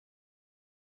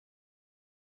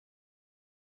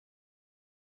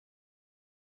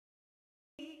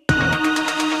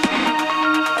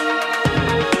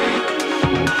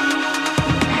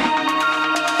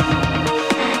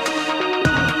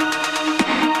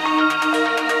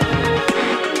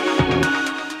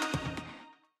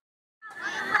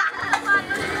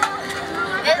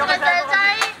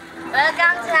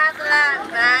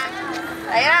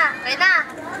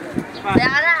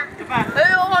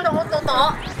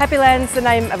Happyland's the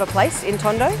name of a place in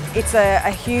Tondo. It's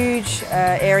a huge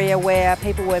area where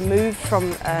people were moved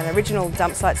from an original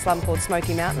dumpsite slum called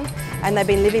Smoky Mountain, and they've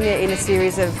been living there in a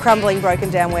series of crumbling,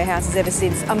 broken down warehouses ever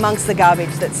since, amongst the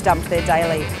garbage that's dumped there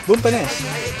daily. Bumpanes.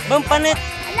 Bumpanet.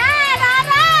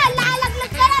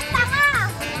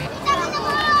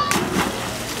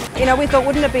 You know, we thought,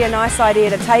 wouldn't it be a nice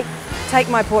idea to take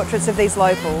my portraits of these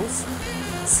locals,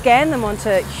 scan them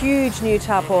onto huge new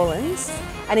tarpaulins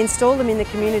and install them in the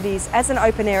communities as an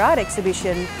open-air art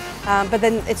exhibition, but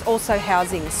then it's also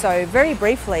housing. So very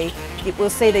briefly, we'll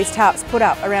see these tarps put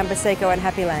up around Baseco and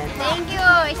Happyland. Thank you,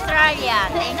 Australia.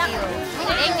 Thank you.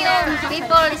 Thank you,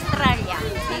 people Australia.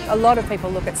 A lot of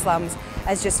people look at slums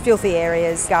as just filthy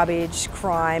areas, garbage,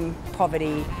 crime,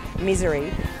 poverty,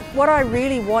 misery. What I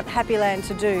really want Happyland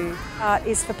to do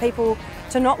is for people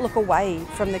to not look away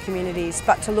from the communities,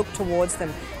 but to look towards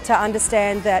them, to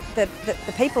understand that the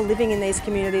people living in these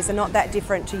communities are not that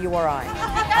different to you or I.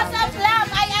 Because of love,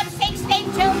 I have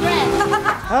 16 children.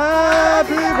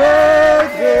 Happy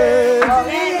birthday!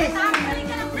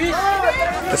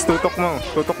 Tapos tutok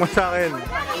mo sa akin.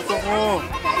 Tutok mo.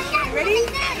 Ready?